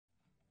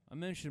I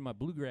mentioned my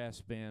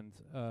bluegrass band.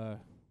 I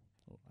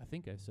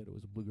think I said it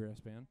was a bluegrass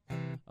band.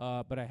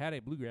 But I had a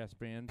bluegrass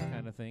band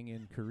kind of thing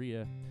in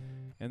Korea.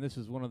 And this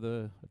is one of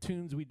the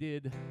tunes we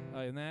did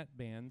in that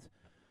band.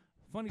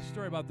 Funny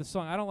story about this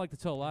song. I don't like to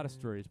tell a lot of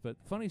stories, but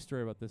funny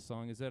story about this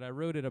song is that I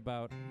wrote it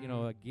about,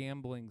 a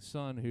gambling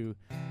son who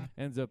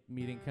ends up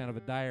meeting kind of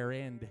a dire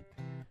end.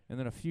 And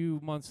then a few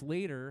months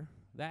later,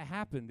 that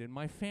happened in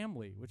my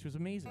family, which was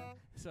amazing.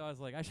 So I was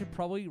like, I should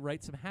probably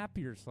write some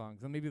happier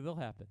songs, and maybe they'll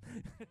happen.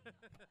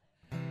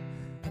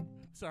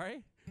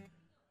 Sorry?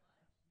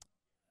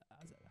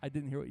 I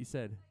didn't hear what you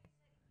said.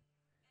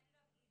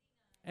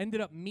 Ended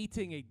up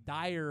meeting a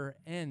dire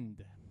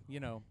end,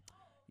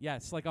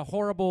 Yes, like a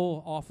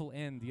horrible, awful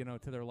end,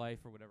 to their life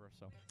or whatever.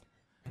 So,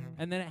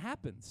 and then it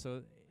happened.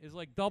 So it's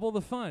like double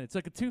the fun. It's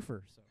like a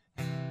twofer. So.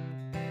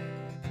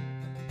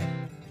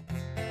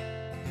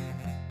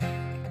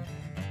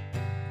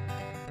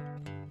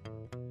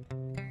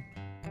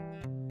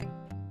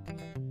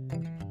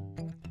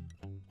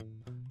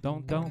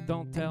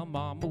 Don't tell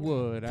Mama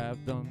what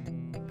I've done.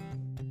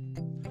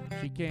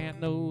 She can't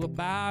know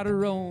about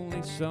her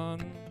only son.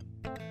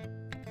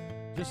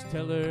 Just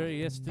tell her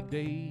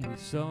yesterday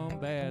some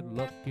bad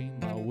luck came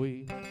my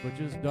way. But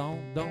just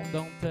don't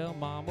tell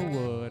Mama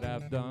what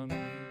I've done.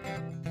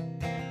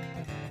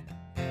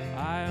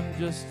 I am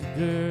just a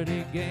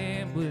dirty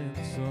gambling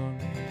son,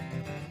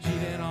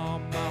 cheating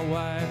on my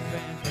wife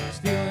and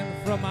stealing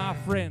from my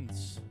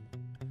friends.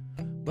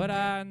 But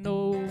I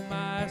know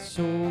my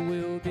soul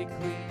will be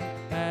clean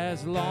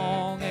as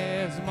long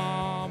as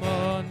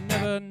Mama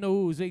never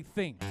knows a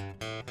thing.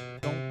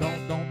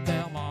 Don't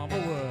tell Mama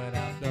what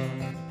I've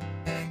done.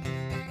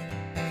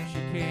 She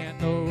can't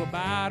know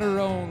about her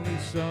only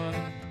son.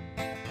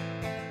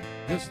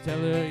 Just tell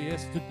her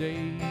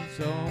yesterday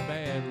some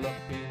bad luck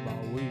came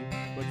my way.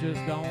 But just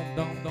don't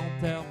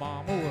tell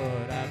Mama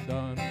what I've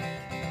done.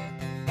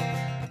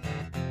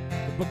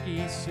 The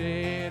bookie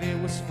said it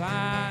was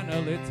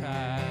finally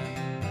time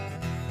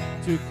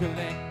to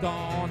collect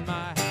on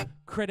my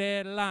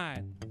credit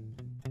line.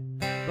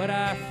 But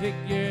I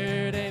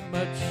figured a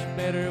much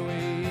better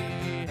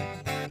way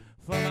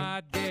for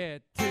my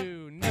debt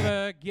to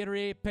never get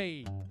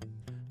repaid.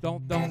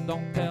 Don't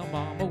tell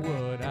Mama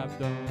what I've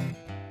done.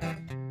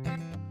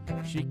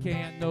 She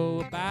can't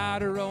know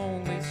about her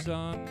only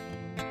son.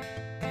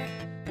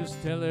 Just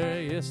tell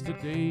her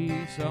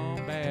yesterday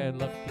some bad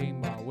luck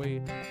came my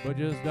way. But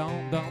just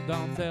don't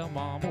tell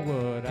Mama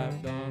what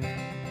I've done.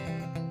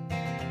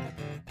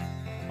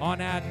 Oh,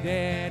 now,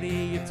 Daddy,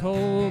 you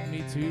told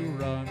me to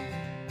run,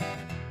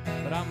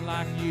 but I'm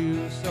like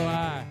you, so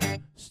I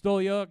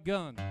stole your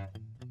gun.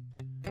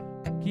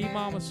 Keep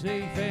Mama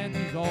safe and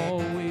you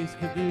always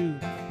could do,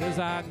 'cause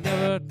I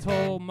never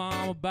told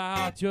Mom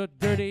about your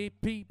dirty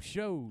peep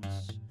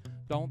shows.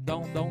 Don't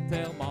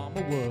tell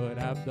Mama what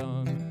I've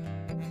done.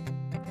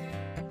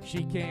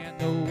 She can't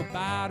know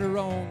about her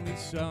only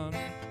son.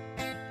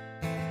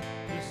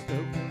 Just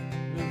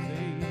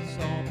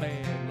some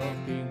bad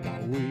luck in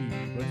my way.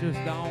 But just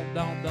don't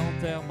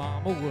tell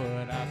Mama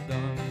what I've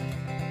done.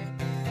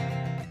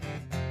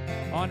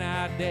 Oh,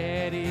 now,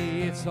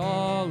 Daddy, it's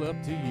all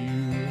up to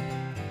you.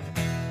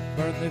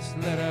 Burn this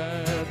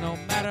letter no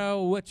matter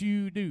what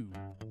you do.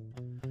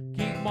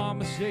 Keep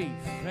Mama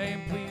safe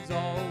and please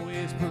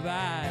always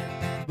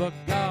provide. But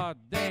God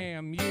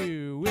damn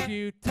you if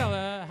you tell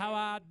her how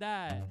I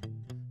died.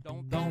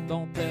 Don't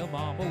tell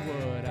Mama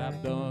what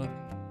I've done.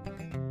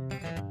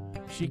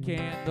 She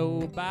can't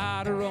know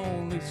about her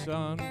only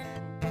son.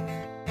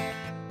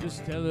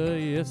 Just tell her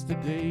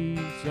yesterday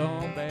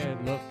some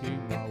bad luck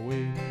came my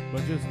way.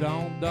 But just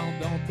don't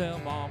tell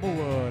Mama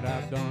what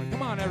I've done.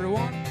 Come on,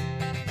 everyone.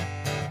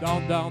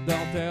 Don't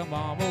tell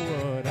Mama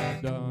what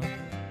I've done.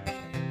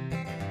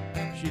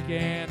 She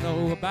can't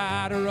know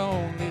about her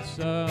only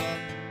son.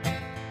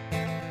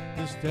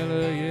 Just tell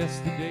her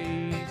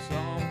yesterday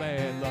some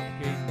bad luck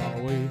came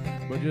my way.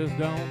 But just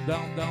don't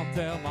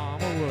tell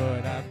Mama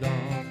what I've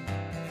done.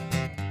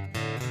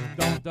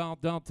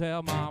 Don't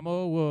tell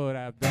Mama what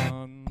I've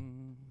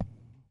done.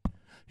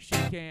 She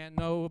can't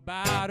know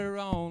about her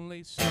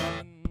only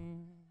son.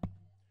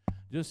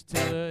 Just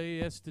tell her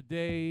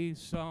yesterday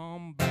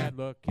some bad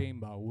luck came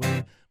my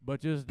way.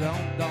 But just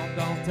don't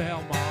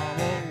tell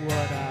Mama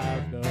what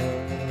I've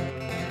done.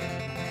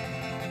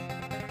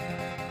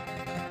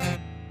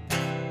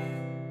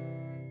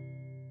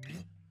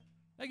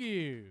 Thank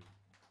you.